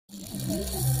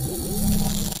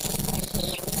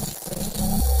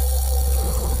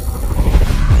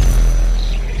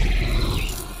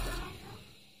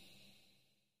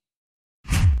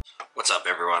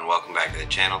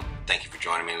channel. Thank you for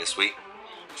joining me this week.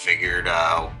 Figured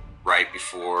right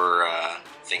before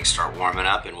things start warming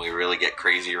up and we really get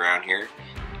crazy around here,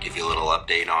 give you a little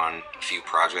update on a few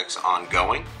projects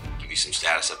ongoing, give you some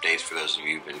status updates for those of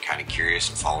you who've been kind of curious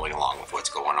and following along with what's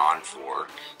going on for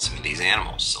some of these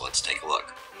animals. So let's take a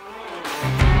look.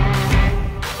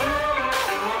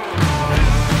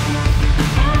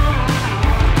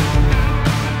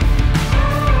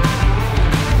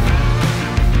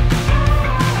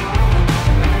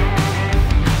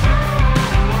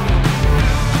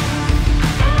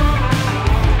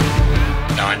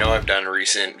 I've done a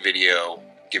recent video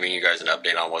giving you guys an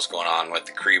update on what's going on with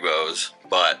the Crebos,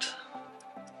 but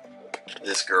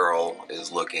this girl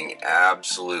is looking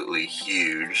absolutely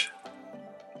huge.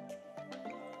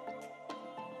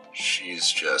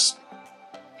 She's just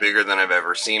bigger than I've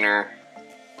ever seen her,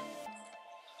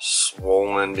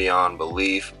 swollen beyond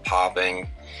belief, popping,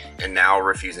 and now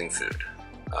refusing food.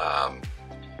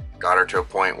 Got her to a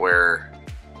point where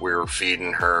we were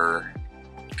feeding her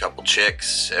couple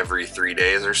chicks every 3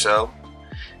 days or so.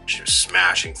 She was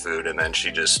smashing food, and then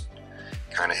she just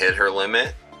kind of hit her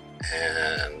limit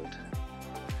and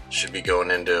should be going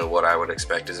into what I would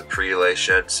expect is a pre-lay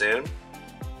shed soon.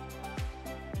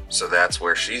 So that's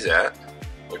where she's at,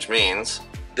 which means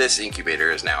this incubator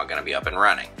is now going to be up and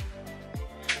running.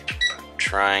 I'm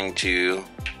trying to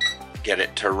get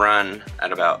it to run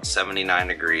at about 79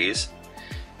 degrees.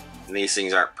 And these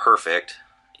things aren't perfect.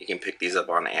 You can pick these up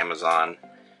on Amazon,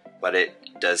 but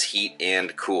it does heat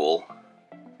and cool,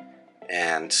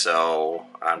 and so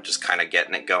I'm just kind of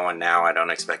getting it going now. I don't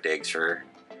expect eggs for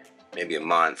maybe a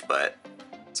month, but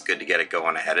it's good to get it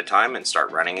going ahead of time and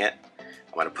start running it.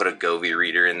 I'm going to put a Govee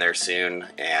reader in there soon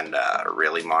and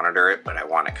really monitor it, but I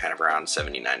want it kind of around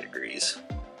 79 degrees.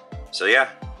 So yeah,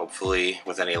 hopefully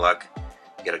with any luck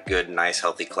get a good, nice,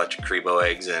 healthy clutch of Crebo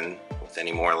eggs, and with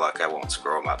any more luck I won't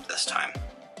screw them up this time.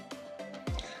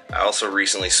 I also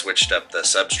recently switched up the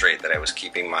substrate that I was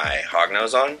keeping my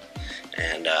hognose on,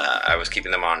 and I was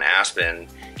keeping them on aspen,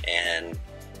 and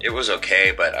it was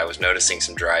okay, but I was noticing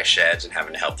some dry sheds and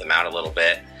having to help them out a little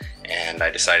bit, and I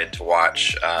decided to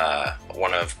watch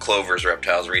one of Clover's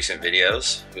Reptiles' recent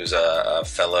videos, who's a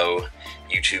fellow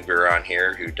YouTuber on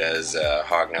here who does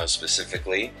hognose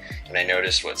specifically, and I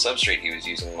noticed what substrate he was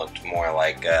using looked more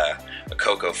like a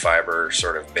cocoa fiber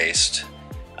sort of based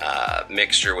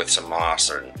mixture with some moss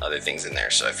or other things in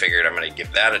there. So I figured I'm going to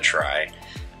give that a try.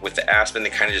 With the aspen, they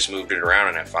kind of just moved it around,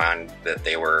 and I found that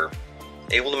they were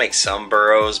able to make some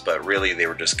burrows, but really they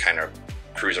were just kind of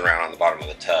cruising around on the bottom of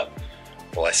the tub.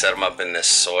 Well, I set them up in this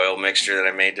soil mixture that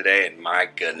I made today, and my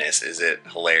goodness, is it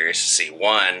hilarious to see,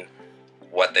 one,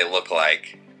 what they look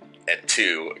like, and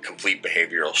two, a complete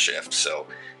behavioral shift. So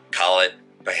call it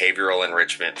behavioral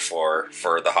enrichment for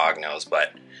the hognose,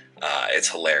 but it's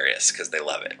hilarious because they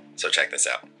love it. So check this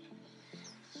out.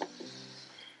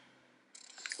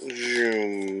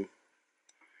 Zoom.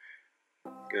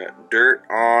 Got dirt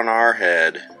on our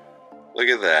head. Look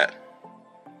at that.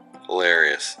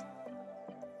 Hilarious.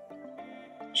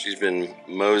 She's been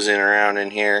moseying around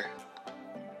in here,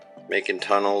 making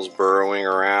tunnels, burrowing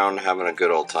around, having a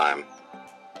good old time.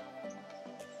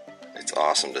 It's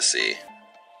awesome to see.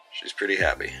 She's pretty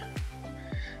happy.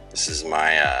 This is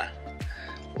my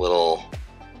little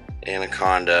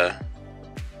anaconda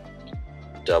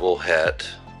double het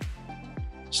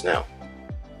snow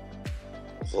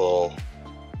with a little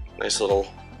nice little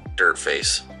dirt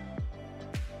face.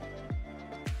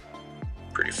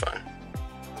 Pretty fun.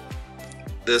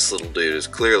 This little dude is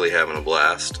clearly having a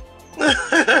blast.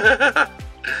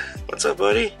 What's up,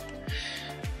 buddy?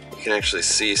 You can actually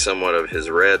see somewhat of his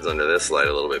reds under this light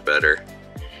a little bit better.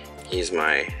 He's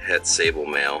my het sable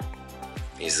male.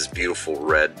 He's this beautiful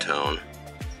red tone.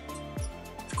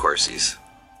 Of course, he's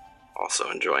also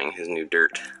enjoying his new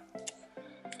dirt.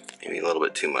 Maybe a little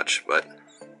bit too much, but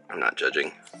I'm not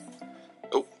judging.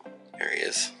 Oh, there he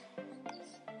is.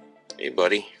 Hey,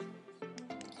 buddy.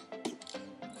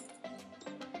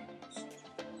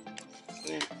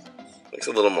 Yeah. Looks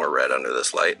a little more red under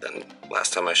this light than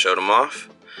last time I showed him off.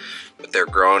 But they're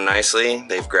growing nicely.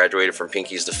 They've graduated from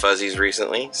pinkies to fuzzies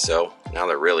recently, so now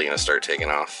they're really going to start taking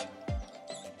off.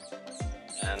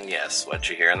 And yes, what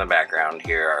you hear in the background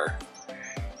here are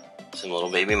some little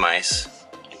baby mice.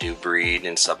 I do breed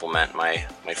and supplement my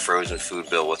frozen food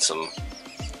bill with some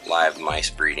live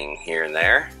mice breeding here and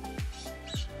there.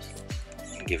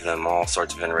 And give them all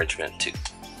sorts of enrichment too.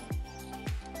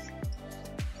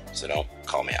 So don't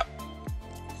call me up.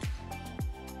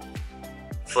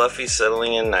 Fluffy's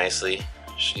settling in nicely.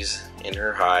 She's in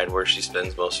her hide where she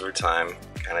spends most of her time,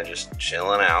 kind of just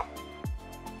chilling out.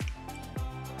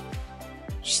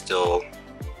 Still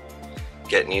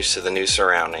getting used to the new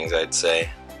surroundings, I'd say.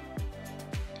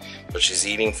 But she's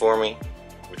eating for me,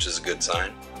 which is a good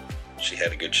sign. She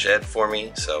had a good shed for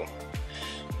me, so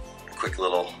quick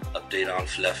little update on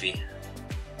Fluffy.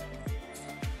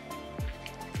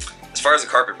 As far as the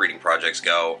carpet breeding projects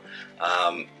go,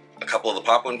 a couple of the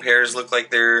Papuan pairs look like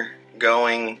they're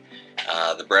going.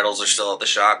 The Brettles are still at the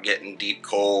shop getting deep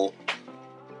cooled,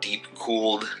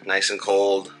 nice and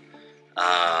cold.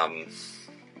 A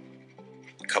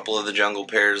couple of the jungle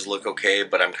pairs look okay,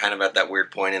 but I'm kind of at that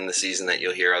weird point in the season that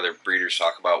you'll hear other breeders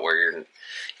talk about where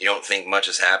you don't think much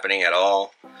is happening at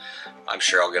all. I'm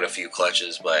sure I'll get a few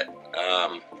clutches, but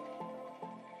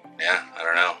yeah, I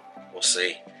don't know. We'll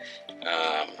see.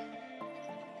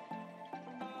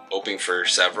 Hoping for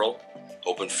several.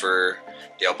 Hoping for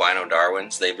the albino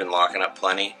Darwins. They've been locking up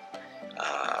plenty.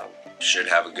 Should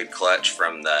have a good clutch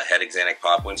from the het axanthic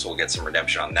Papuan, so we'll get some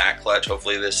redemption on that clutch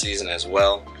hopefully this season as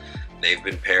well. They've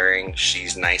been pairing.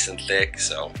 She's nice and thick,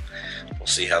 so we'll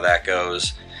see how that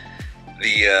goes.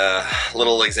 The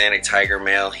little axanthic tiger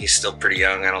male, he's still pretty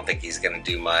young. I don't think he's going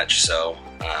to do much, so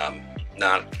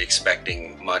not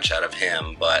expecting much out of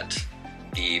him, but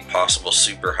the possible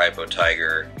super hypo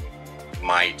tiger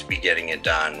might be getting it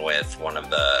done with one of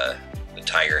the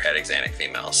tiger het axanthic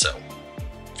females, so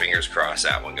fingers crossed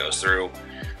that one goes through.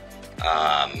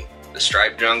 The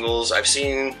striped jungles, I've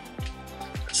seen,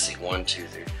 let's see, 1, 2,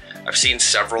 3. I've seen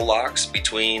several locks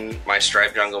between my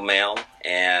striped jungle male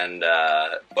and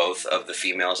both of the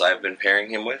females I've been pairing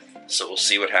him with, so we'll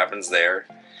see what happens there.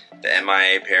 The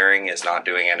MIA pairing is not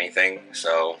doing anything,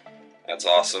 so that's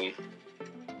awesome.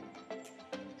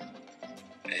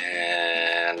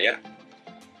 And yeah,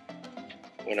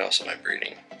 what else am I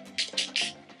breeding?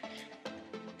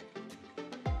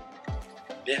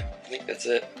 Yeah, I think that's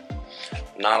it.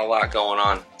 Not a lot going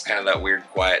on. It's kind of that weird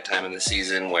quiet time of the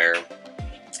season where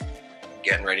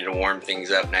getting ready to warm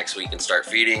things up next week and start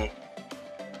feeding.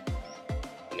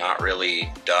 Not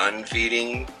really done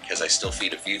feeding because I still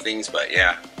feed a few things, but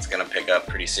yeah, it's gonna pick up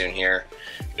pretty soon here.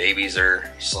 Babies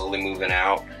are slowly moving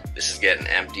out. This is getting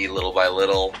empty little by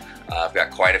little. I've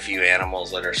got quite a few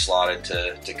animals that are slotted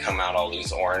to come out. All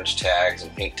these orange tags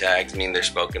and pink tags mean they're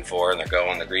spoken for and they're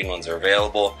going. The green ones are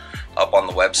available up on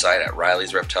the website at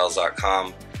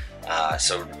rileysreptiles.com.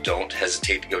 So don't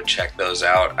hesitate to go check those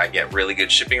out. I get really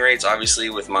good shipping rates, obviously,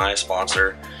 with my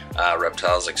sponsor,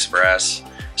 Reptiles Express.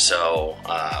 So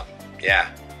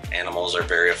yeah, animals are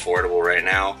very affordable right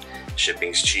now.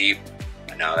 Shipping's cheap.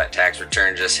 I know that tax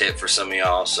return just hit for some of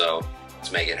y'all, so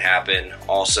let's make it happen.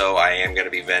 Also, I am going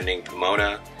to be vending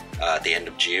Pomona at the end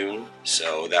of June,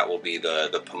 so that will be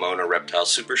the Pomona Reptile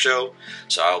Super Show.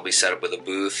 So I will be set up with a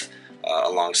booth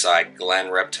alongside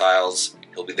Glenn Reptiles.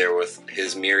 He'll be there with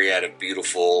his myriad of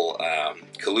beautiful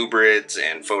colubrids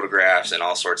and photographs and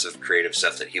all sorts of creative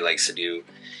stuff that he likes to do.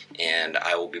 And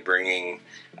I will be bringing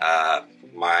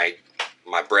my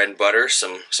bread and butter,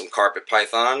 some carpet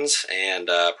pythons, and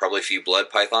probably a few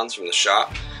blood pythons from the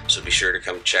shop. So be sure to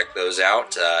come check those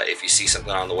out. If you see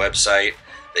something on the website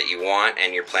that you want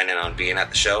and you're planning on being at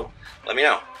the show, let me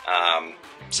know.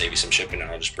 Save you some shipping and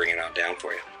I'll just bring it on down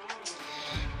for you.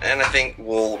 And I think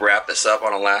we'll wrap this up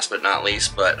on a last but not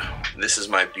least, but this is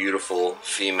my beautiful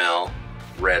female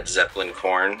red Zeppelin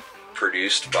corn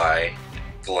produced by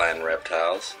Glenn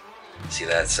Reptiles. See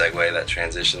that segue, that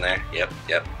transition there? Yep,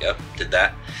 did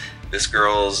that. This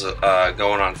girl's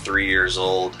going on 3 years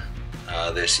old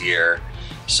this year,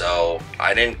 so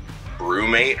I didn't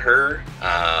brewmate her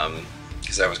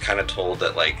because I was kind of told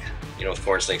that, like, you know, with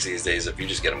corn snakes these days, if you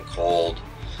just get them cold,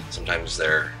 sometimes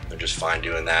they're just fine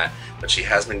doing that. But she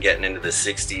has been getting into the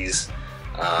 60s,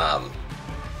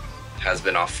 has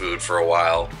been off food for a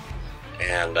while,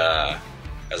 and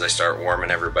as I start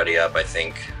warming everybody up, I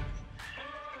think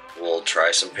we'll try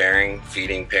some pairing,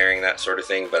 feeding, pairing, that sort of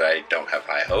thing, but I don't have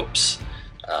high hopes.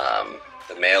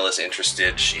 The male is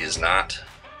interested, she is not.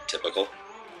 Typical.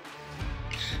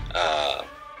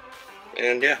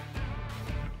 And yeah,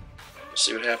 we'll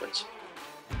see what happens.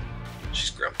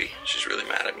 She's grumpy. She's really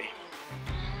mad at me.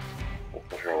 We'll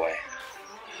put her away.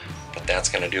 But that's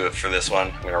going to do it for this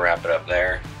one. I'm going to wrap it up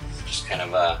there. Just kind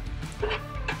of a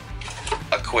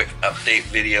quick update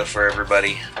video for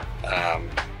everybody.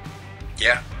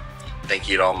 Yeah. Thank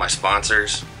you to all my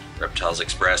sponsors. Reptiles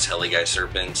Express, Heli Guy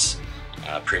Serpents,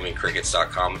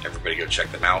 PremiumCrickets.com. Everybody go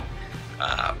check them out.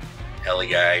 Heli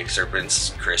Guy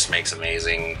Serpents, Chris makes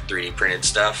amazing 3D printed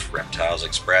stuff. Reptiles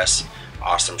Express,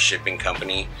 awesome shipping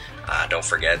company. Don't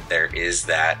forget, there is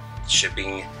that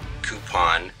shipping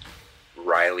coupon,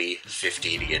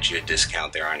 Riley50, to get you a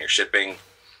discount there on your shipping.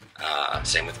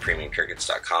 Same with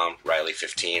PremiumCrickets.com,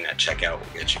 Riley15 at checkout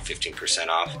will get you 15%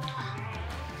 off.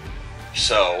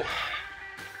 So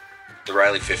the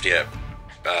Riley 50 at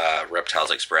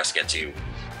Reptiles Express gets you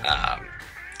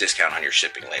discount on your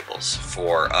shipping labels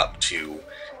for up to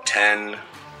 10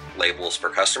 labels per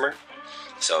customer.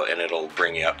 So, and it'll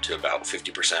bring you up to about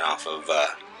 50% off of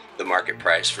the market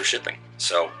price for shipping.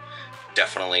 So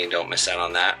definitely don't miss out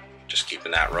on that. Just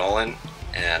keeping that rolling.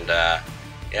 And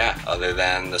yeah, other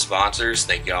than the sponsors,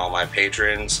 thank you to all my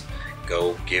patrons.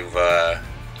 Go give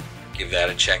that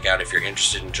a check out if you're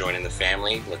interested in joining the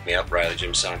family. Look me up, Riley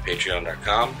Jimson on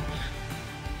patreon.com.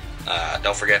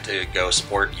 Don't forget to go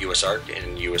support USARK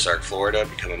in USARK, Florida.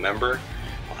 Become a member.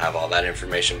 I'll have all that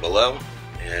information below.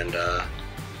 And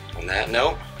on that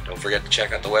note, don't forget to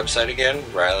check out the website again,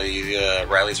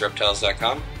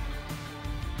 RileysReptiles.com.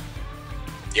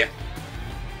 Yeah.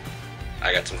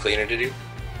 I got some cleaning to do.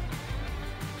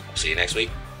 I'll see you next week.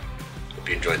 Hope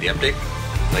you enjoyed the update.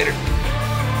 Later.